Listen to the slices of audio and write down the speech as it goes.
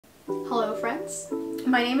Hello friends,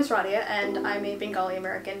 my name is Radhia and I'm a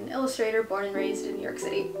Bengali-American illustrator born and raised in New York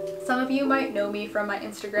City. Some of you might know me from my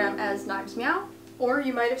Instagram as Knives Meow, or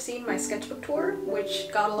you might have seen my sketchbook tour, which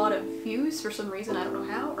got a lot of views for some reason. I don't know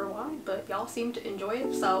how or why, but y'all seem to enjoy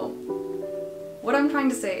it, so what I'm trying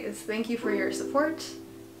to say is thank you for your support.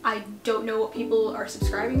 I don't know what people are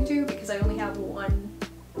subscribing to because I only have one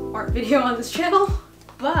art video on this channel,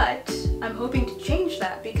 but I'm hoping to change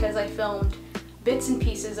that because I filmed bits and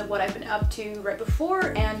pieces of what I've been up to right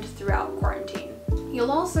before and throughout quarantine. You'll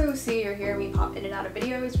also see or hear me pop in and out of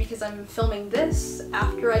videos because I'm filming this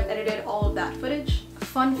after I've edited all of that footage.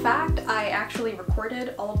 Fun fact, I actually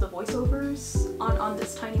recorded all of the voiceovers on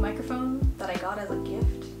this tiny microphone that I got as a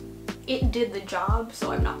gift. It did the job,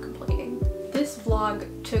 so I'm not complaining. This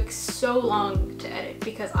vlog took so long to edit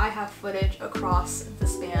because I have footage across the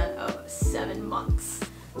span of 7 months.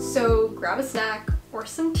 So grab a snack or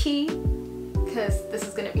some tea, because this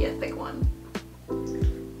is gonna be a thick one.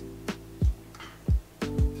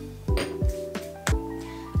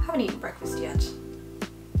 I haven't eaten breakfast yet.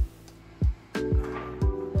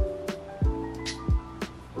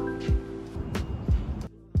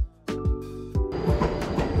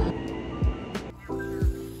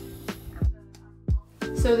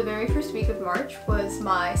 So the very first week of March was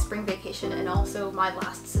my spring vacation and also my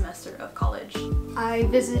last semester of college. I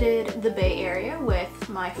visited the Bay Area with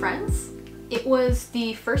my friends. It was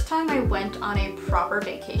the first time I went on a proper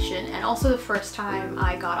vacation and also the first time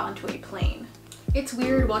I got onto a plane. It's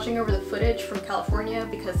weird watching over the footage from California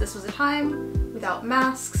because this was a time without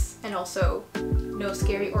masks and also no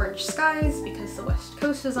scary orange skies because the West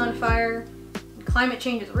Coast is on fire and climate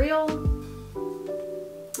change is real.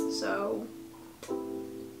 So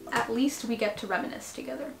at least we get to reminisce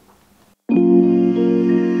together.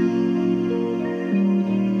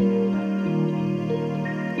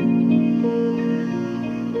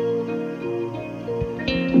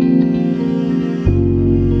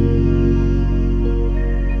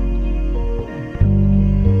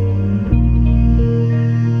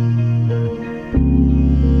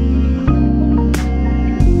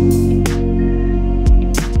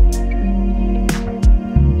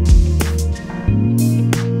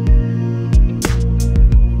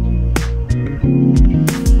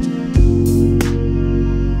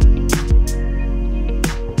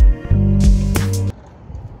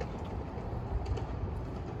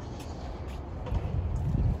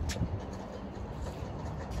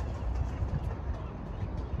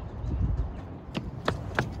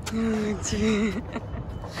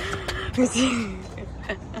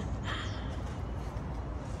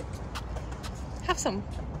 Have some.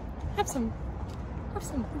 Have some. Have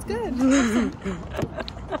some. It's good. Have some.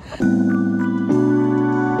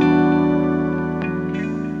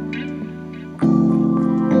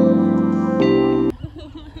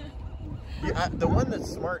 Yeah, the one that's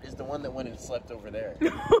smart is the one that went and slept over there.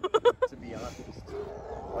 To be honest.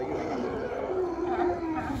 All you have to do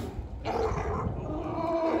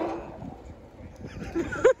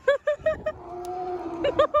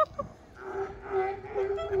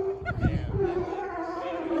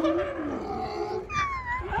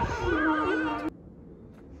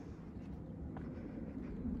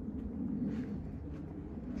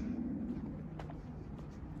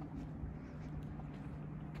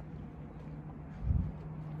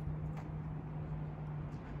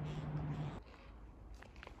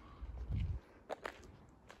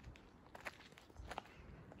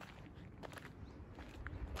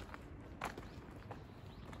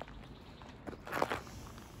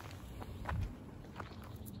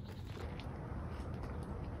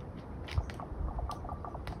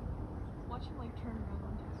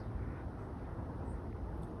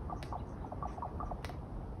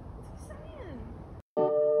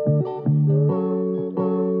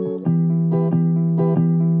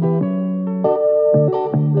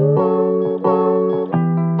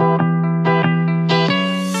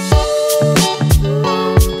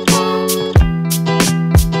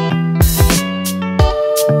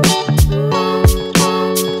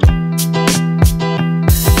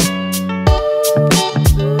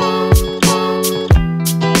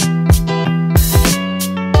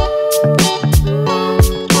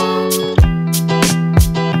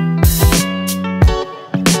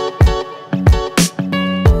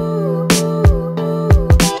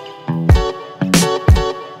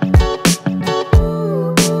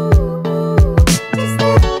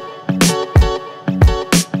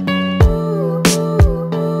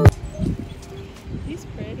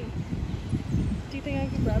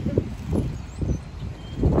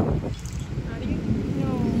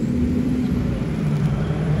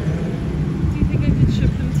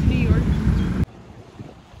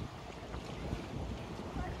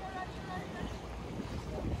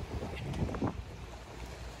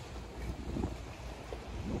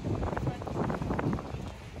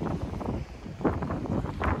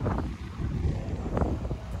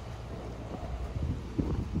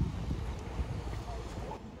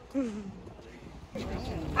What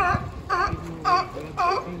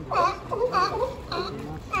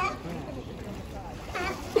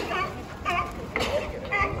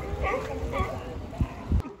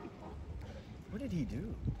did he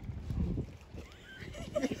do?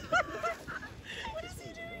 What is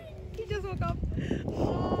he doing? He just woke up.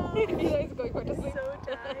 Oh, he's going back to sleep. So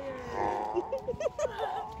tired.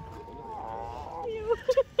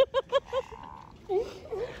 He's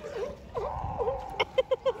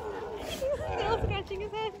still scratching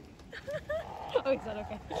his head. Oh, he's not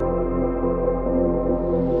okay.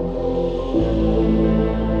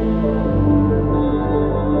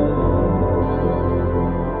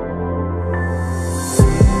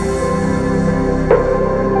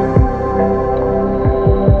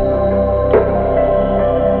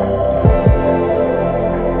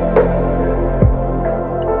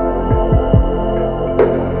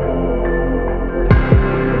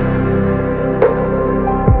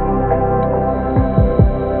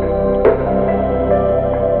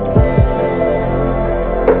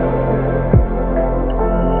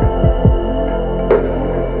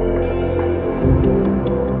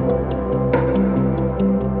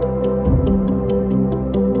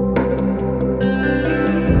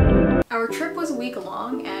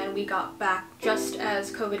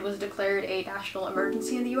 COVID was declared a national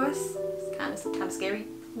emergency in the US. It's kind of scary.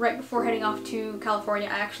 Right before heading off to California,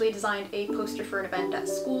 I actually designed a poster for an event at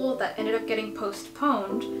school that ended up getting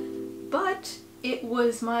postponed, but it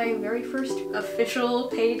was my very first official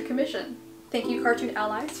paid commission. Thank you, Cartoon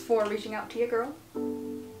Allies, for reaching out to you, girl.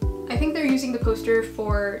 I think they're using the poster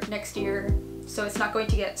for next year, so it's not going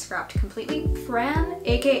to get scrapped completely. Fran,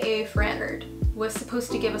 aka Franerd, was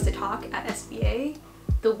supposed to give us a talk at SBA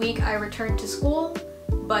the week I returned to school,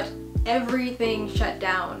 but everything shut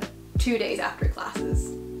down 2 days after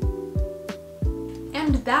classes.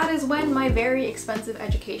 And that is when my very expensive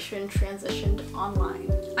education transitioned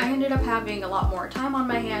online. I ended up having a lot more time on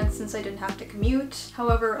my hands since I didn't have to commute.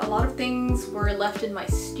 However, a lot of things were left in my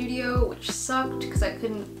studio, which sucked because I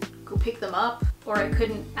couldn't go pick them up, or I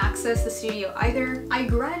couldn't access the studio either. I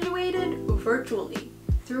graduated virtually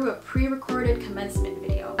through a pre-recorded commencement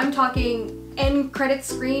video. I'm talking end credit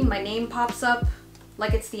screen, my name pops up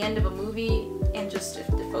like it's the end of a movie, and just the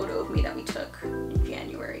photo of me that we took in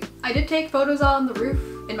January. I did take photos on the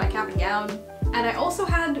roof in my cap and gown, and I also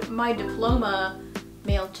had my diploma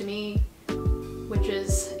mailed to me, which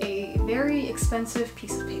is a very expensive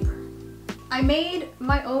piece of paper. I made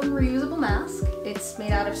my own reusable mask. It's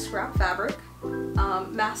made out of scrap fabric.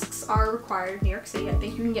 Masks are required in New York City. I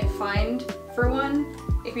think you can get fined for one.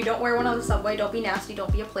 If you don't wear one on the subway, don't be nasty,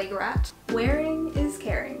 don't be a plague rat. Wearing is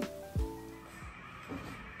caring.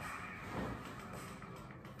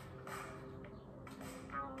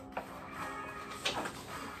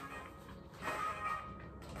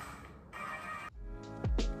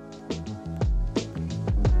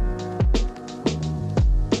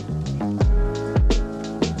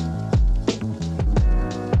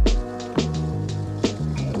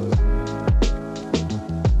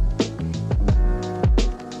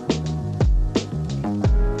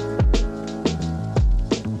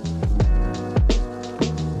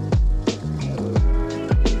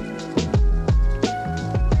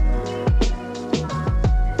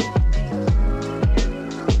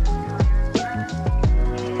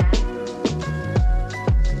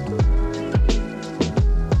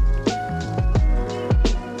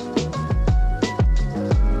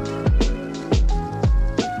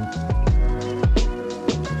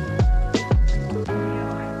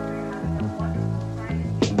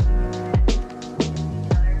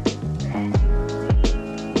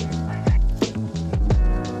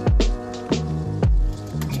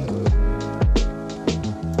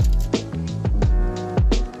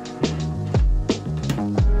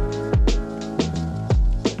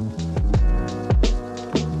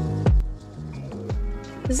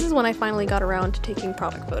 This is when I finally got around to taking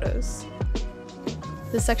product photos.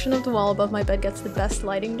 The section of the wall above my bed gets the best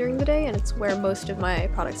lighting during the day, and it's where most of my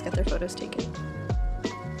products get their photos taken.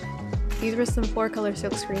 These were some 4-color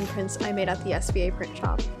silkscreen prints I made at the SBA print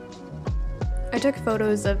shop. I took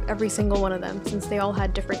photos of every single one of them since they all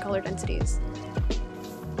had different color densities.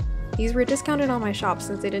 These were discounted on my shop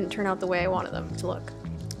since they didn't turn out the way I wanted them to look.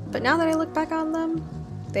 But now that I look back on them,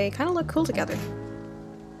 they kind of look cool together.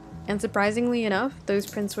 And surprisingly enough, those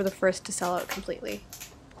prints were the first to sell out completely.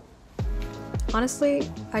 Honestly,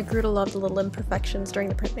 I grew to love the little imperfections during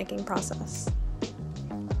the printmaking process.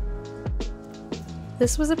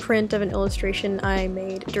 This was a print of an illustration I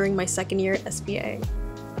made during my second year at SBA.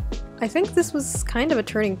 I think this was kind of a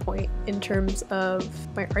turning point in terms of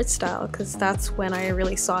my art style, because that's when I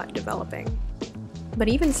really saw it developing. But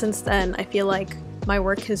even since then, I feel like my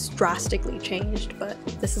work has drastically changed, but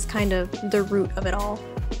this is kind of the root of it all.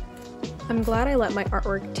 I'm glad I let my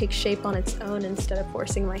artwork take shape on its own instead of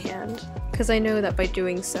forcing my hand, because I know that by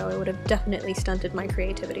doing so it would have definitely stunted my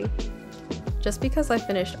creativity. Just because I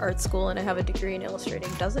finished art school and I have a degree in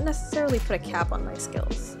illustrating doesn't necessarily put a cap on my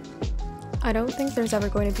skills. I don't think there's ever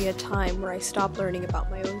going to be a time where I stop learning about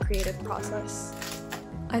my own creative process.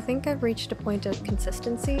 I think I've reached a point of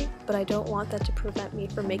consistency, but I don't want that to prevent me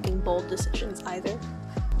from making bold decisions either.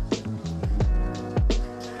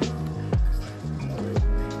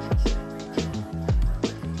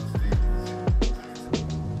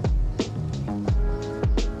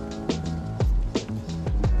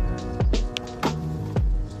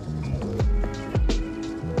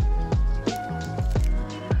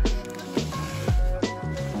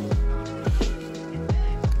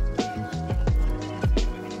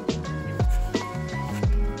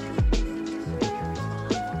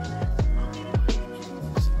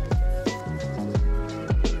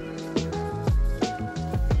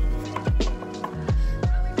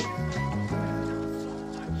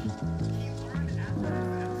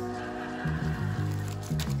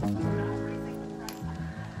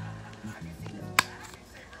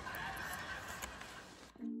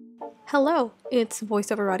 Hello, it's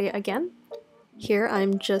VoiceOver Radhia again. Here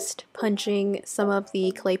I'm just punching some of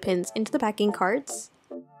the clay pins into the backing cards.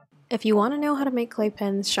 If you want to know how to make clay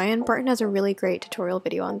pins, Cheyenne Barton has a really great tutorial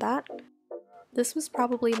video on that. This was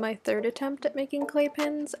probably my third attempt at making clay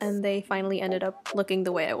pins, and they finally ended up looking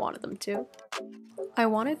the way I wanted them to. I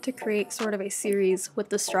wanted to create sort of a series with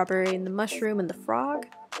the strawberry and the mushroom and the frog.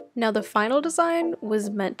 Now the final design was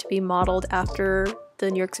meant to be modeled after the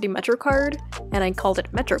New York City Metro card, and I called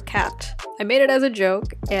it Metro Cat. I made it as a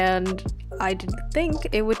joke, and I didn't think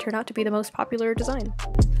it would turn out to be the most popular design.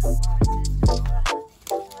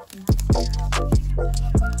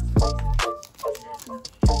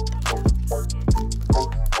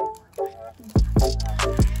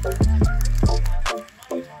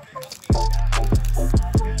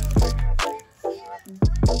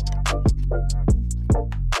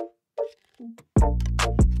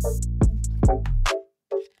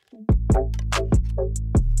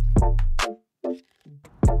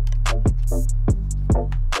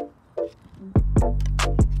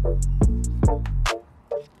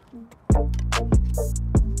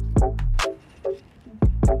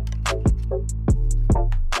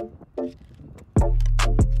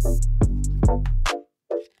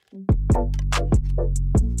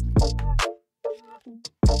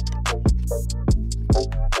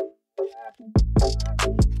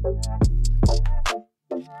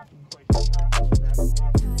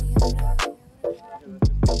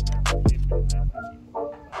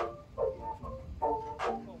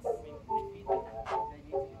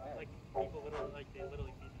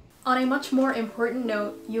 On a much more important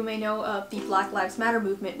note, you may know of the Black Lives Matter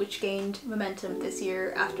movement, which gained momentum this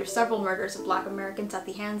year after several murders of Black Americans at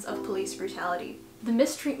the hands of police brutality. The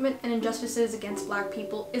mistreatment and injustices against Black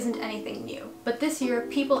people isn't anything new, but this year,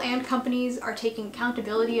 people and companies are taking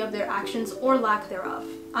accountability of their actions or lack thereof.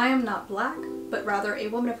 I am not Black, but rather a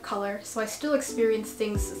woman of color, so I still experience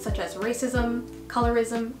things such as racism,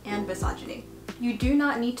 colorism, and misogyny. You do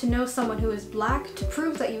not need to know someone who is Black to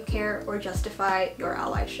prove that you care or justify your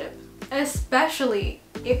allyship. Especially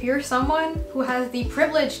if you're someone who has the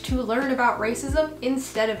privilege to learn about racism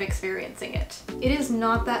instead of experiencing it. It is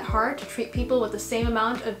not that hard to treat people with the same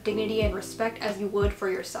amount of dignity and respect as you would for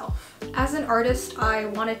yourself. As an artist, I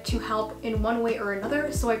wanted to help in one way or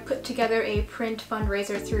another, so I put together a print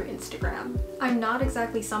fundraiser through Instagram. I'm not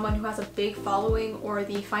exactly someone who has a big following or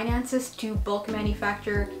the finances to bulk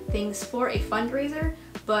manufacture things for a fundraiser,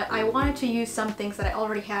 but I wanted to use some things that I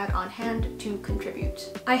already had on hand to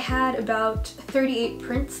contribute. I had about 38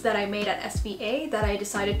 prints that I made at SVA that I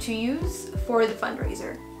decided to use for the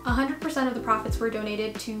fundraiser. 100% of the profits were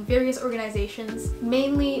donated to various organizations,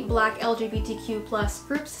 mainly Black LGBTQ+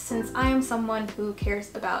 groups, since I am someone who cares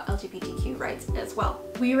about LGBTQ rights as well.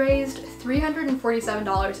 We raised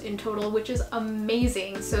 $347 in total, which is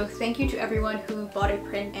amazing, so thank you to everyone who bought a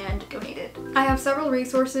print and donated. I have several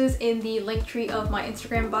resources in the link tree of my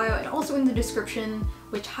Instagram bio and also in the description,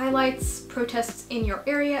 which highlights protests in your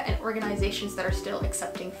area and organizations that are still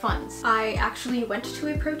accepting funds. I actually went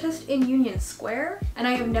to a protest in Union Square, and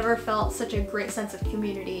I have never felt such a great sense of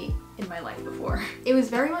community in my life before. It was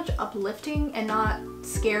very much uplifting and not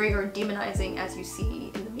scary or demonizing as you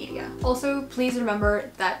see in the media. Also, please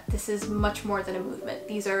remember that this is much more than a movement.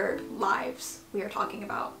 These are lives we are talking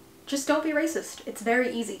about. Just don't be racist. It's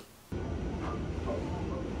very easy.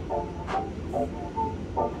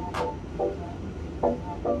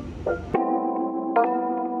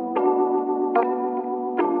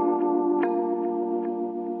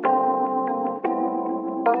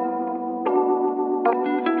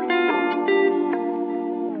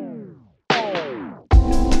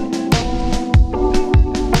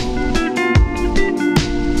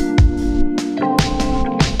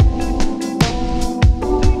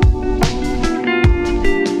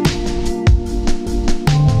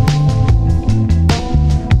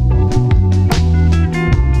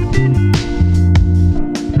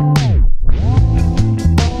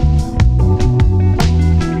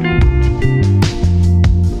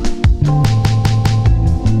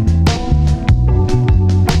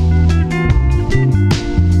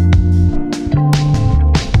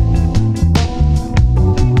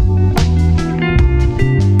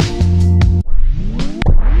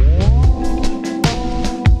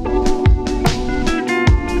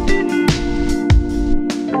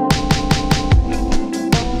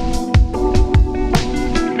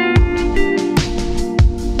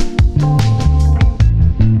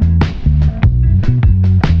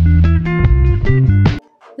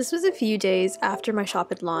 a few days after my shop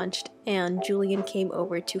had launched, and Julian came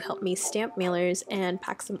over to help me stamp mailers and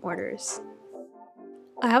pack some orders.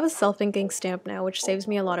 I have a self-inking stamp now, which saves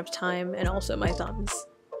me a lot of time and also my thumbs.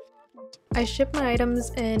 I ship my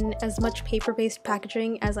items in as much paper-based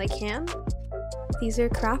packaging as I can. These are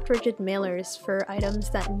craft rigid mailers for items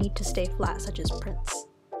that need to stay flat, such as prints.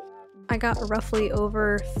 I got roughly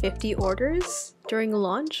over 50 orders during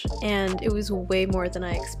launch, and it was way more than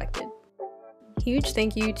I expected. Huge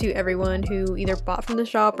thank you to everyone who either bought from the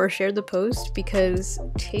shop or shared the post, because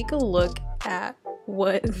take a look at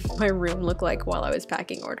what my room looked like while I was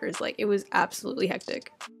packing orders. Like, it was absolutely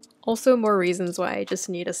hectic. Also, more reasons why I just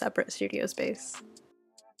need a separate studio space.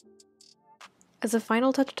 As a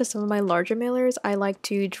final touch to some of my larger mailers, I like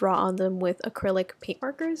to draw on them with acrylic paint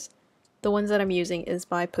markers. The ones that I'm using is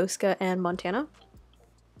by Posca and Montana.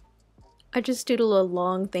 I just doodle a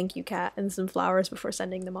long thank you cat and some flowers before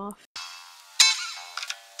sending them off.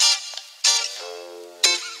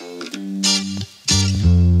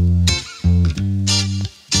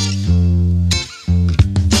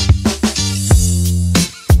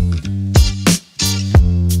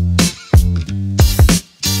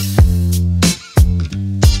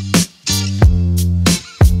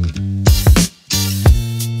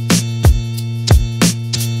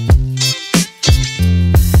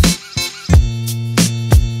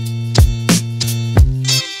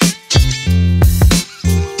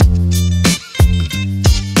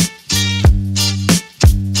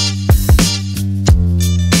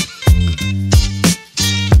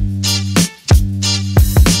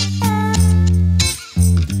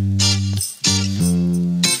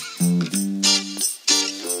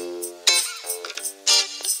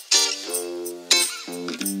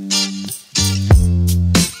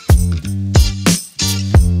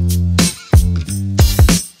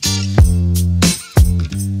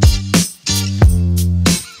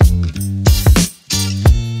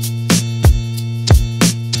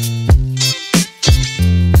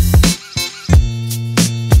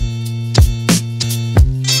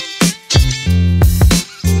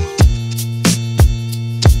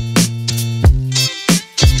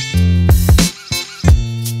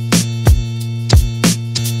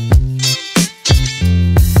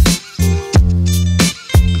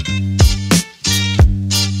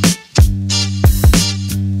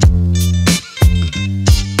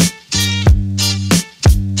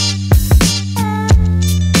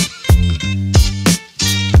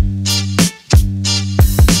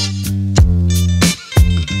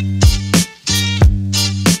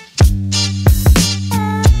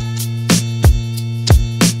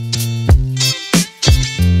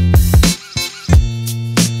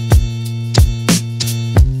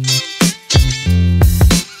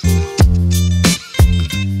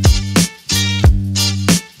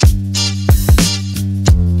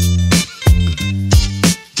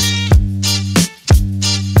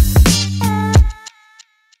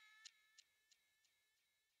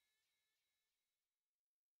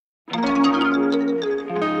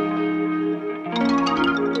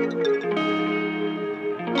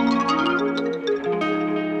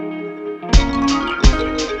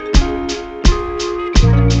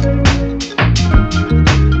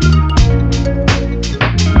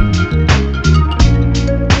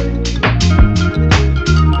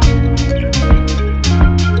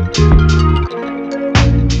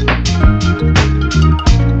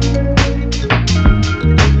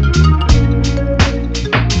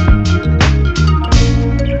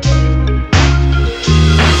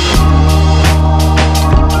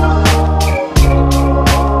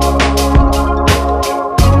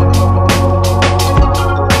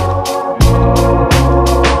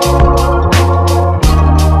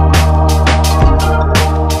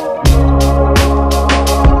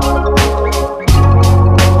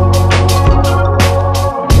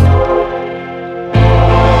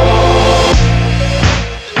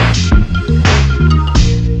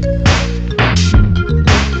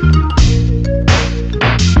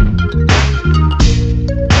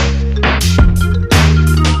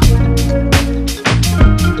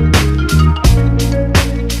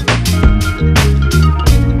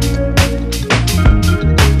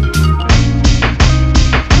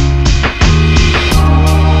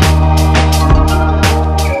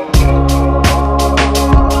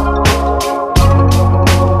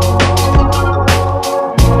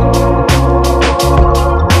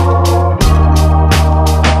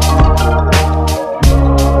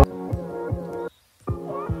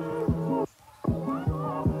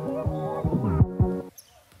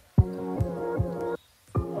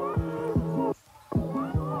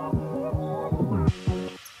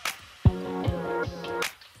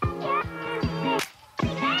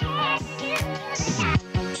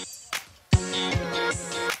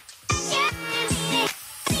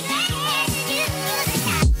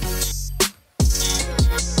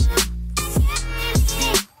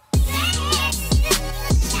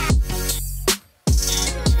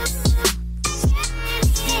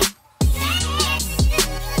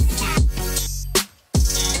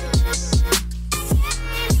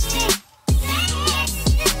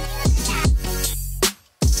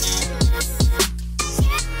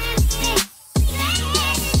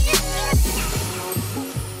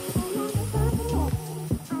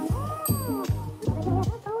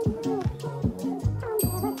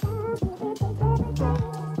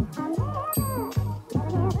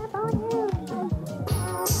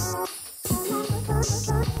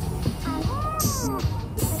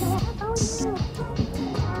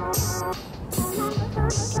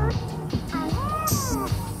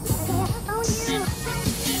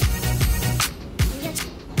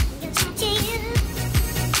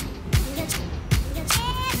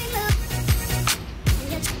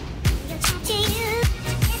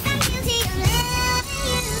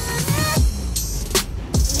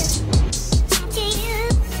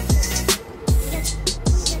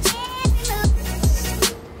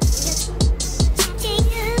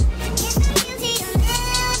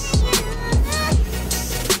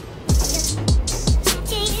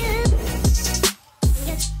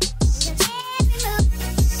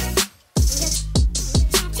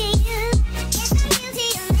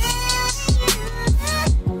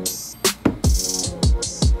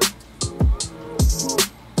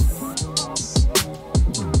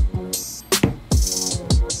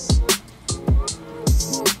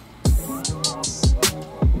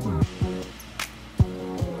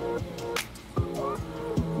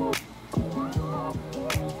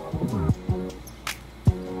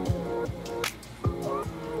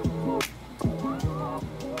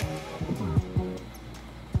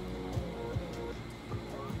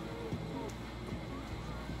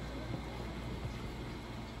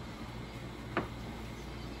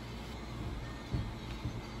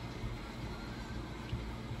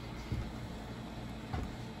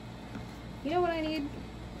 know what I need?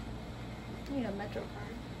 I need a Metro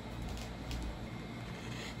card.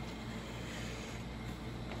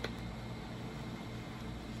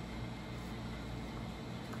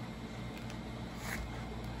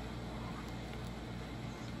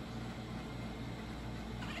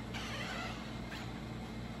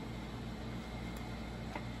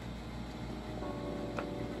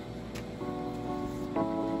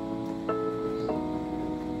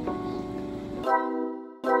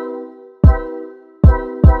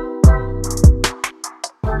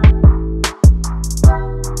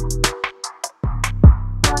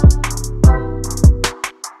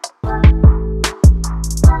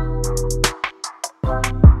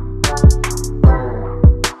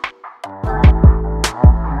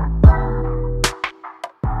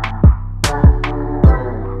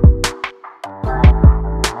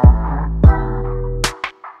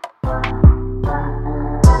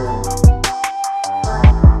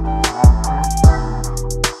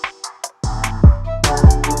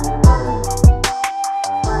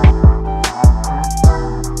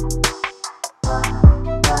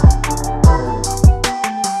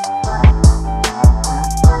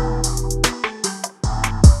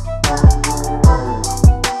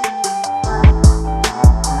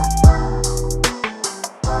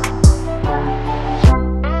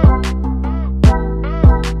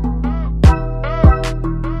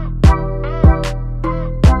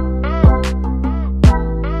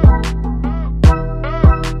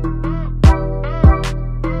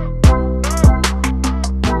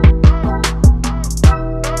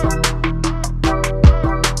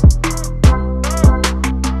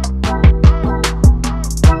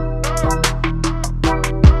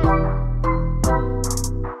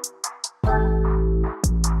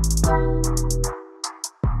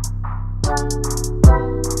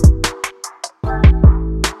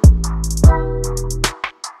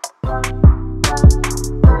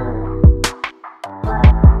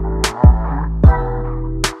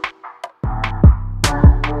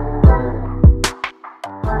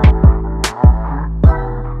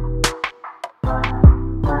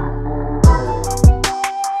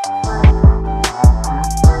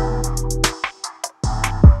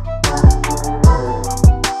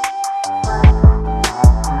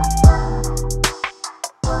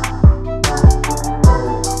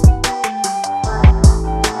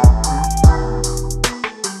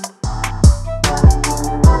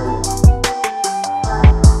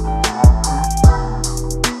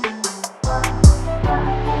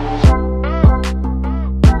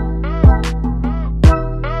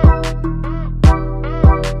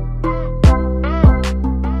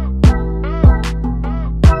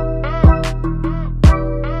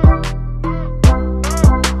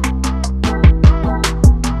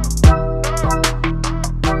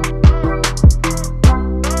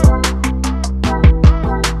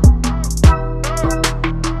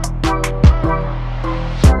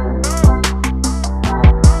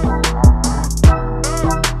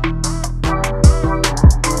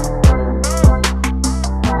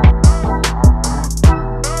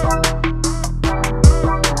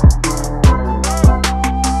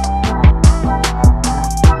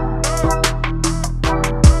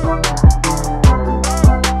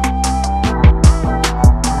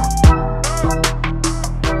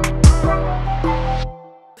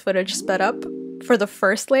 footage sped up for the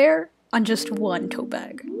first layer on just one tote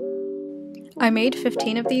bag. I made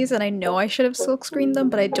 15 of these and I know I should have silk screened them,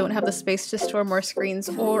 but I don't have the space to store more screens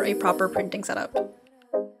or a proper printing setup.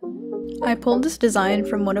 I pulled this design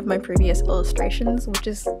from one of my previous illustrations, which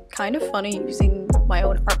is kind of funny using my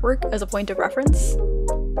own artwork as a point of reference.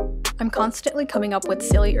 I'm constantly coming up with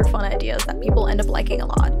silly or fun ideas that people end up liking a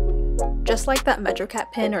lot. Just like that Metro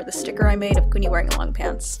Cat pin or the sticker I made of Goonie wearing long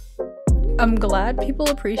pants. I'm glad people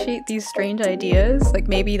appreciate these strange ideas, like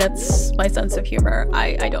maybe that's my sense of humor,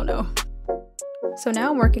 I don't know. So now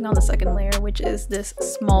I'm working on the second layer, which is this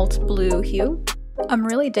smalt blue hue. I'm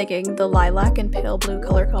really digging the lilac and pale blue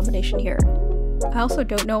color combination here. I also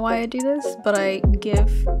don't know why I do this, but I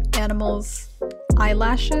give animals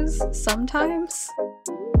eyelashes sometimes.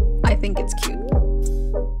 I think it's cute.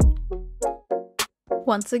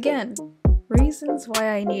 Once again, reasons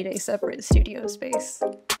why I need a separate studio space.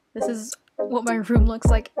 This is what my room looks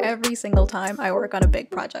like every single time I work on a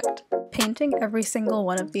big project. Painting every single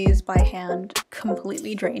one of these by hand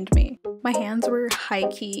completely drained me. My hands were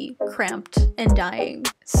high-key, cramped, and dying,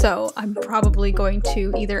 so I'm probably going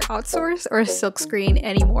to either outsource or silkscreen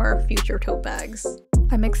any more future tote bags.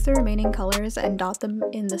 I mix the remaining colors and dot them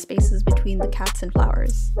in the spaces between the cats and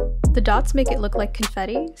flowers. The dots make it look like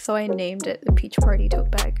confetti, so I named it the Peach Party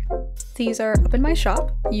tote bag. These are up in my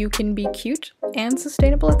shop. You can be cute and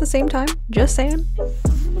sustainable at the same time. Just saying.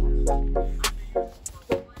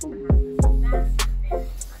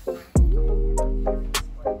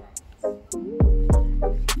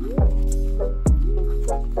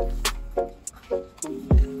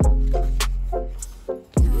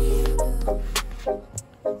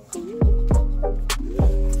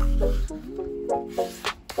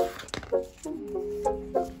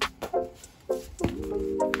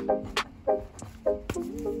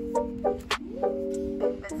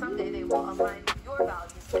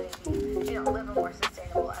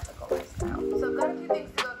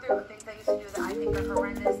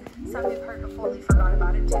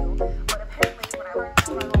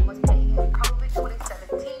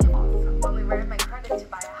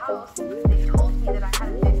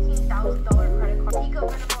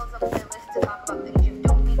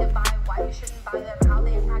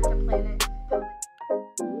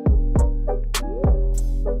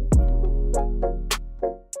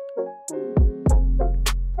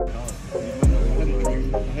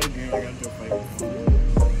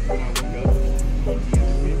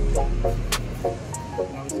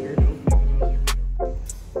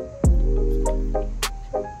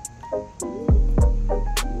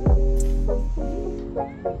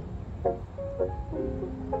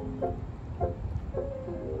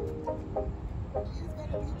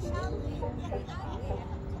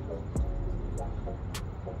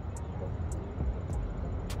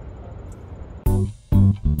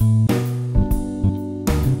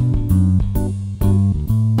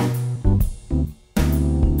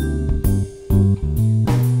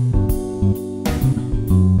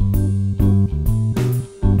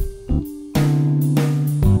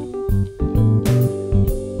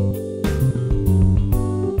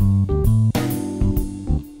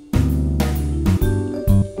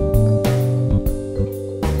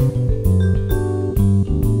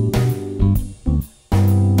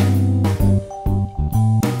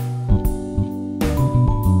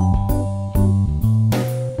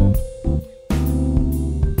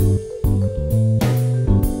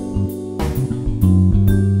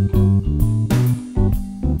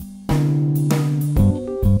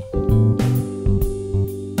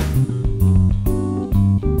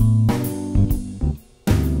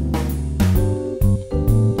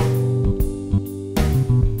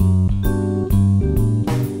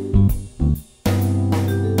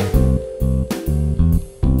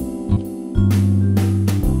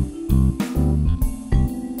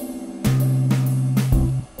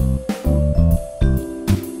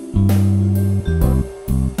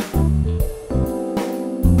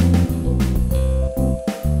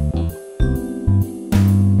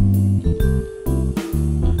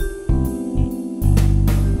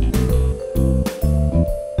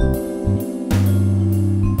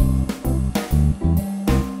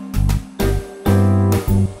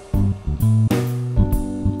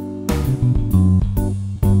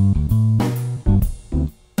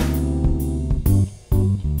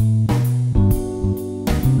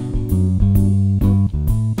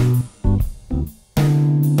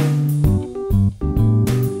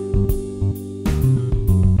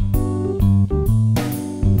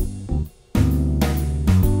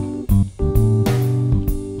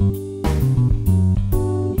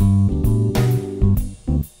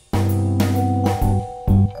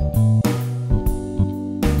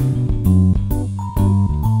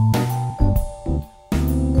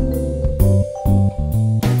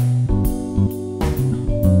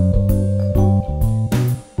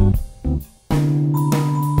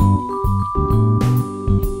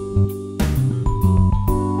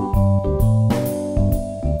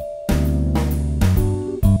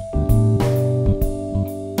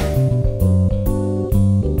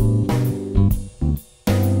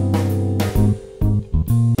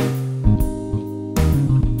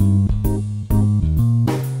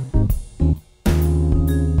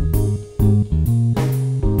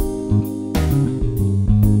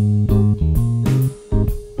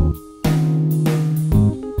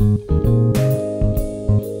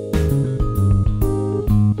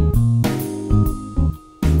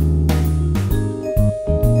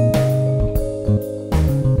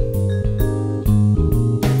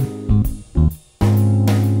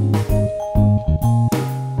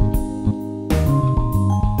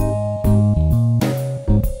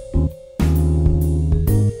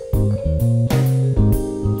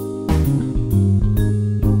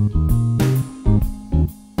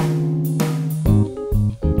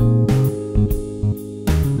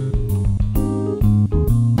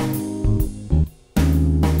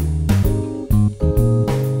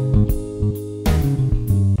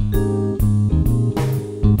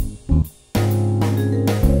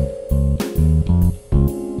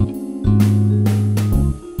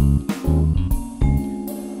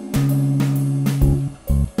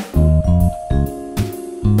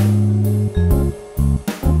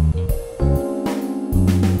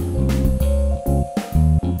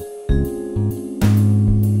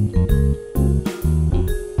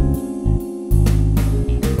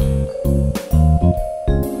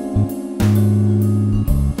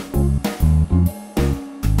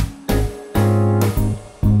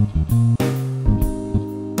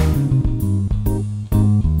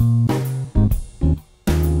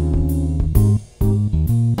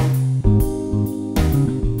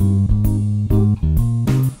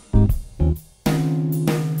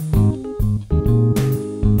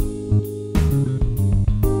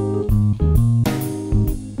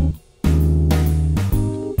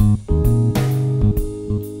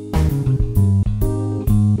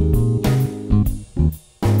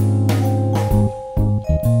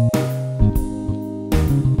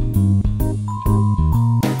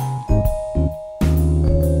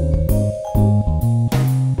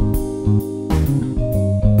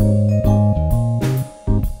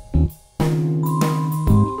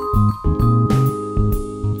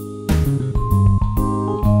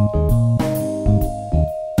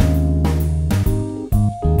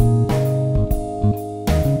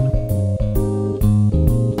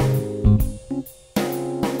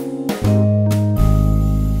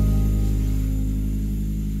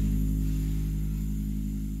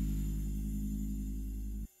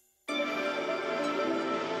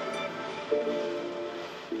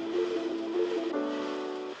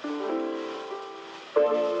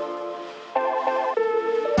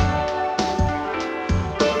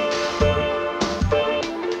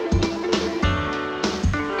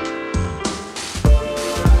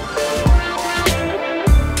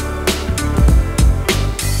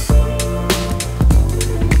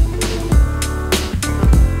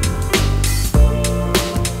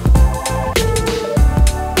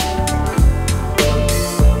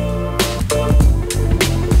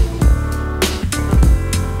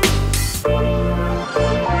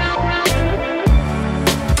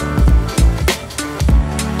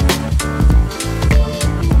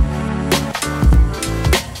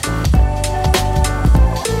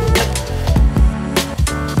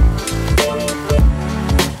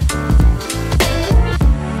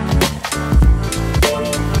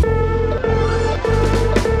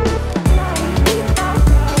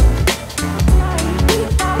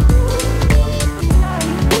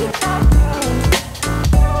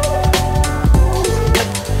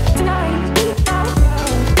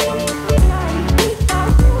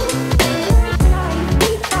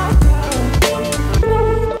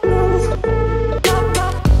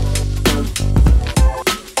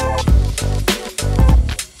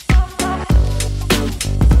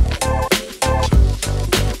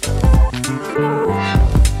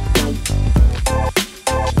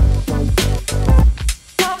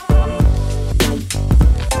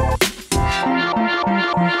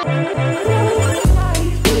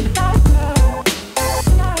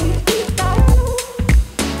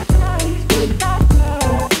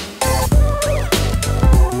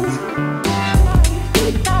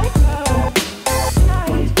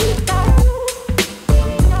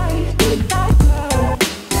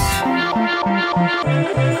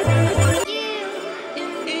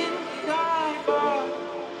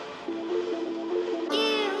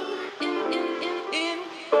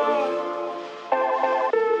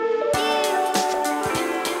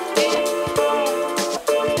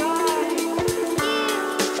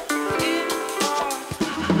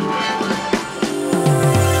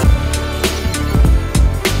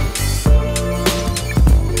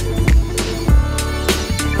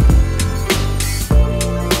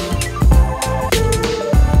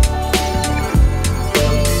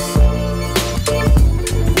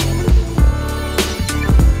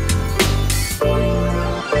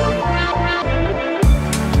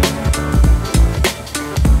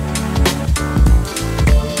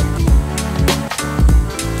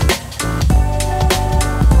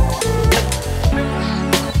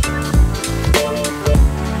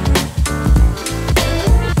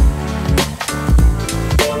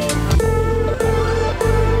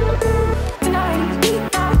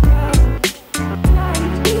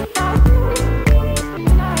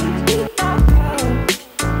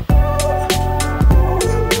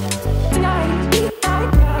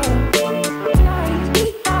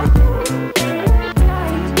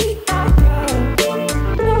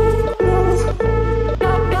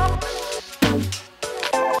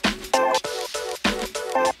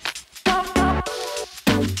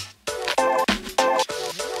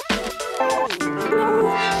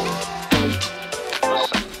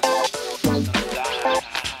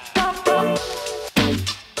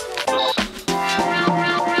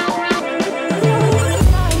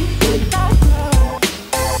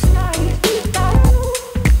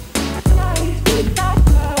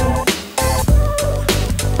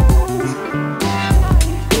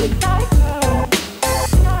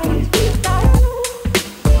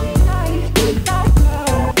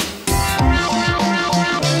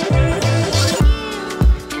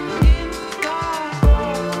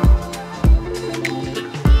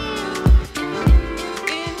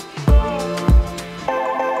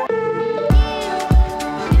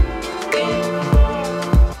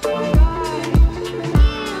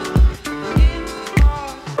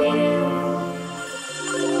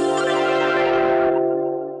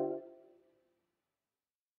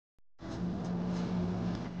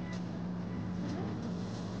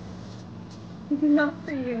 Not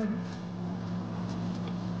for you.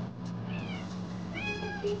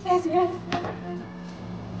 Yes, yes.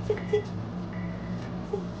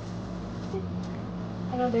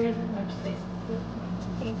 I know there isn't much space.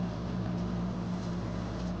 Okay.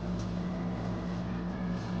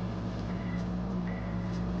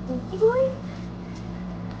 Thank you, boy.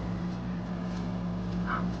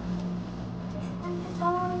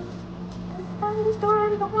 This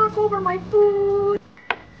time, don't walk over my food.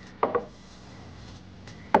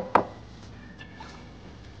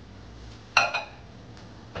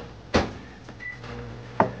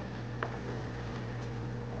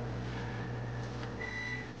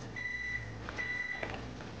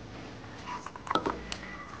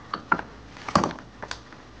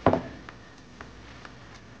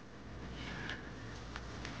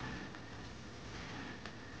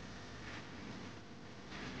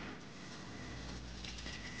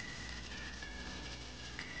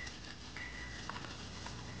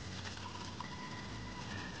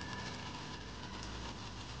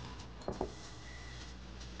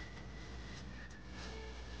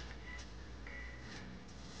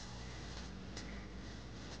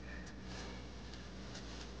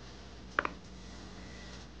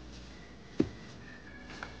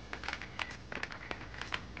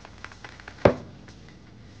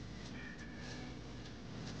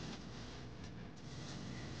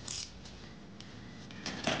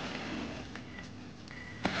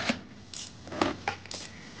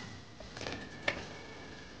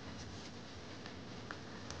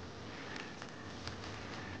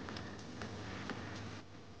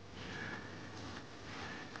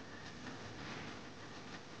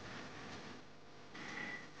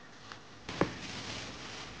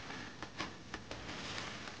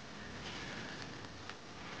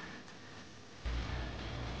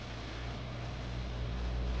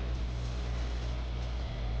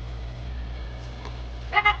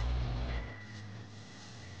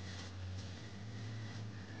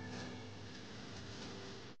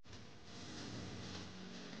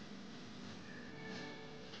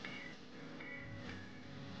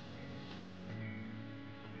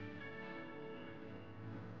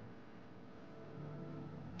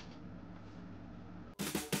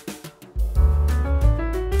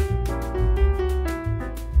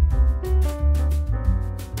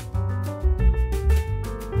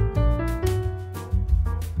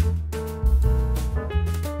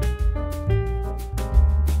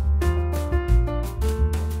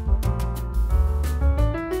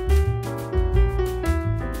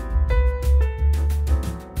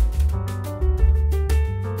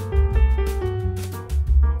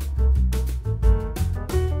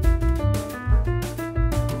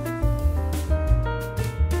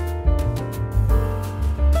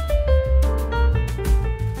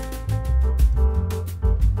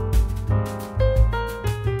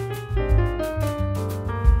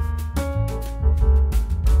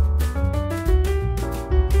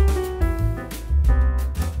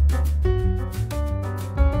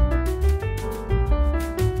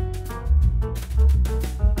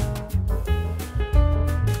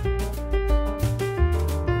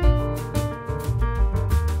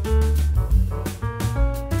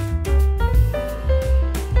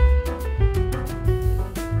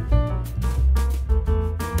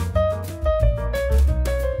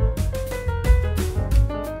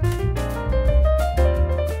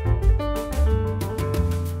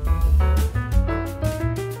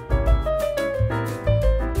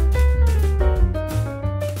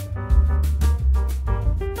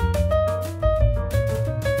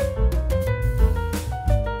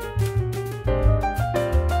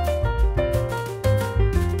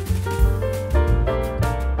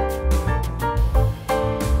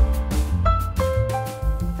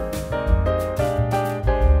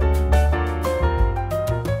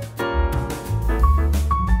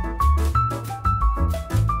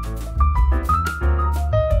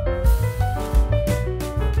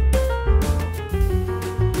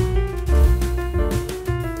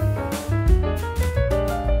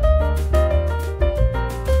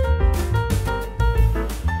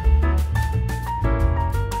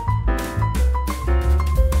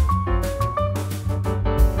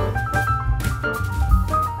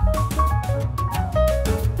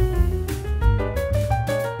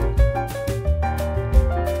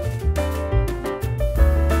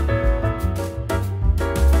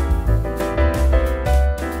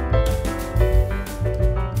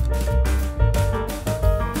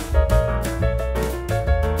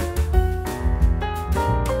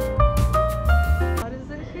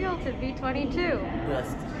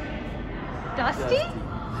 Dusty?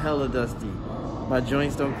 Hella dusty. My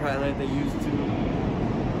joints don't cry like they used to.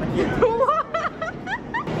 I can't What?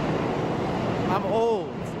 I'm old.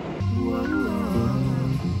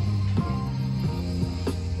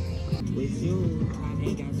 With you, I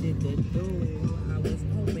ain't got shit to do. I was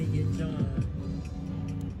hoping you'd join.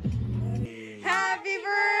 Happy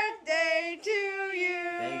birthday to you.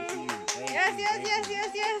 Thank you. Yes, yes, yes,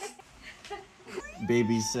 yes, yes.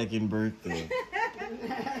 Baby's second birthday.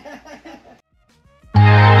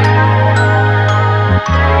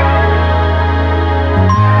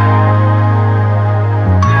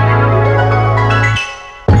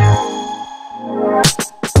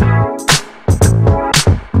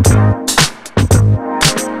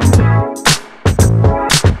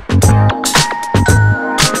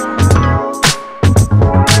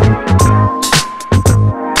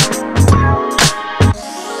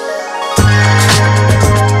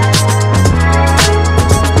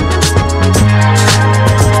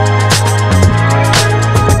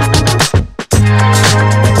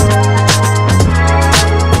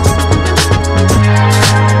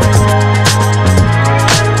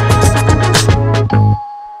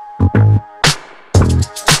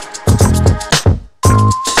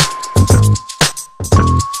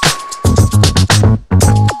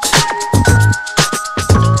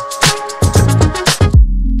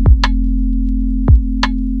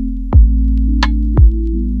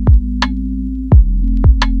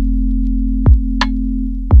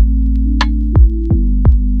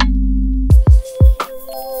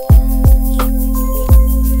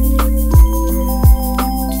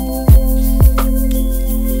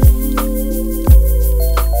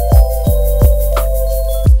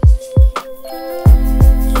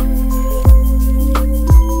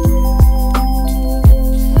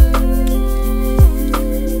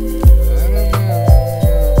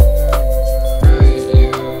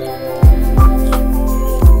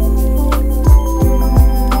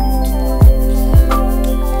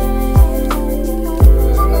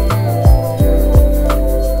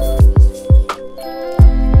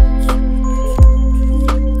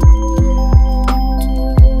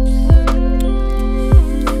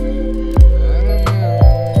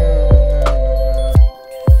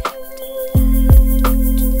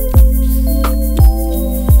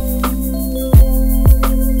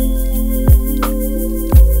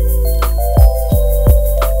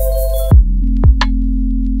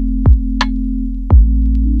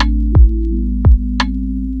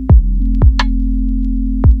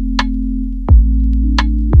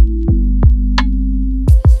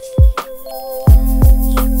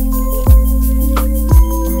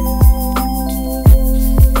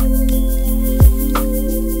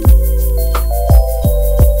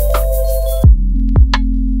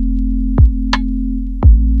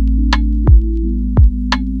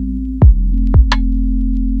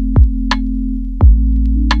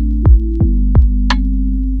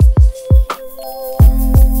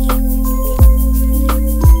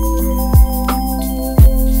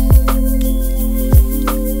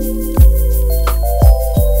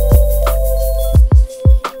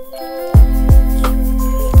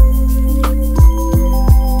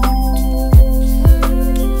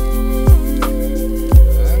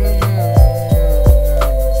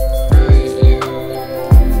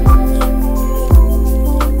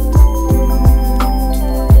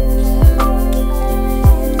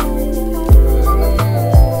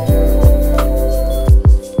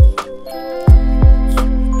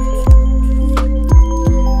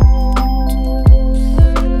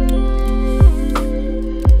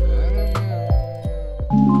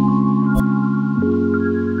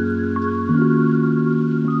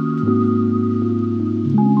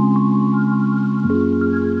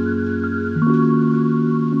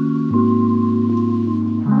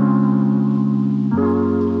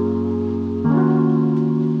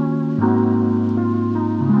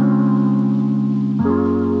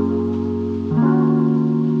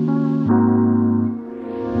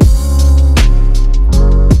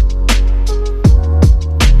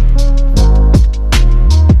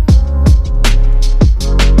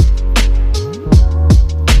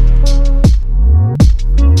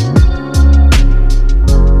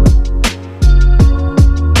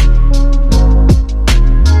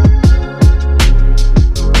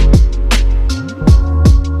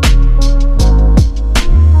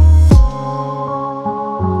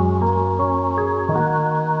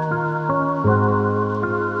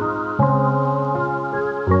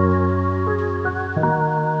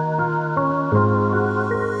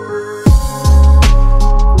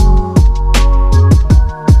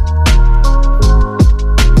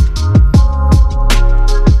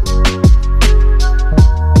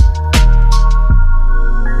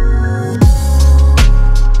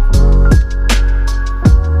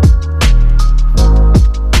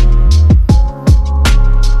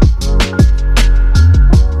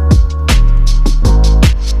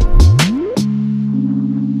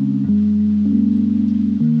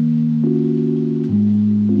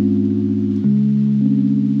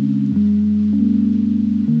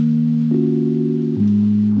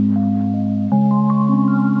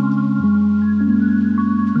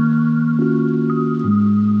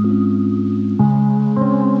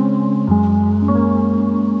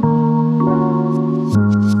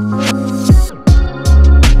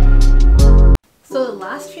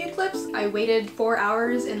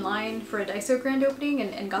 online for a Daiso grand opening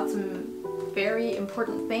and got some very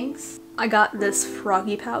important things. I got this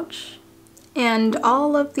froggy pouch and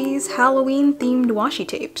all of these Halloween themed washi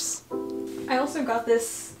tapes. I also got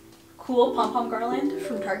this cool pom-pom garland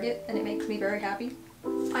from Target and it makes me very happy.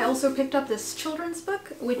 I also picked up this children's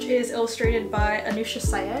book, which is illustrated by Anoosha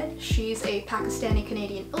Syed. She's a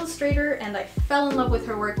Pakistani-Canadian illustrator, and I fell in love with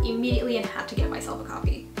her work immediately and had to get myself a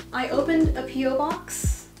copy. I opened a P.O.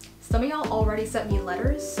 box. Some of y'all already sent me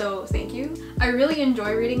letters, so thank you. I really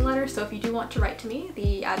enjoy reading letters, so if you do want to write to me,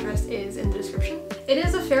 the address is in the description. It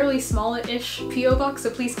is a fairly small-ish P.O. box, so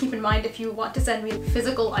please keep in mind if you want to send me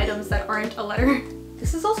physical items that aren't a letter.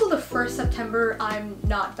 This is also the first September I'm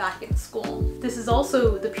not back in school. This is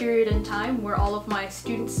also the period in time where all of my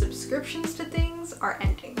student subscriptions to things are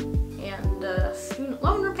ending. And student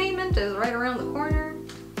loan repayment is right around the corner.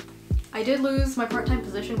 I did lose my part-time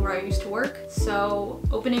position where I used to work, so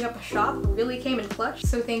opening up a shop really came in clutch.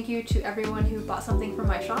 So thank you to everyone who bought something from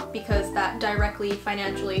my shop because that directly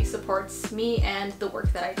financially supports me and the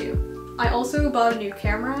work that I do. I also bought a new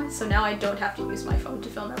camera, so now I don't have to use my phone to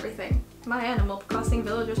film everything. My Animal Crossing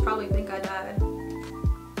villagers probably think I died.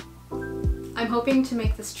 I'm hoping to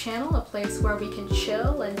make this channel a place where we can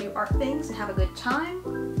chill and do art things and have a good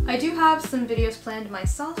time. I do have some videos planned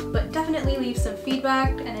myself, but definitely leave some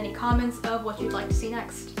feedback and any comments of what you'd like to see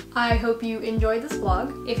next. I hope you enjoyed this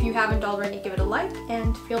vlog. If you haven't already, give it a like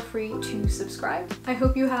and feel free to subscribe. I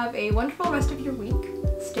hope you have a wonderful rest of your week.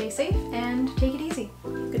 Stay safe and take it easy.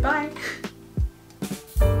 Goodbye!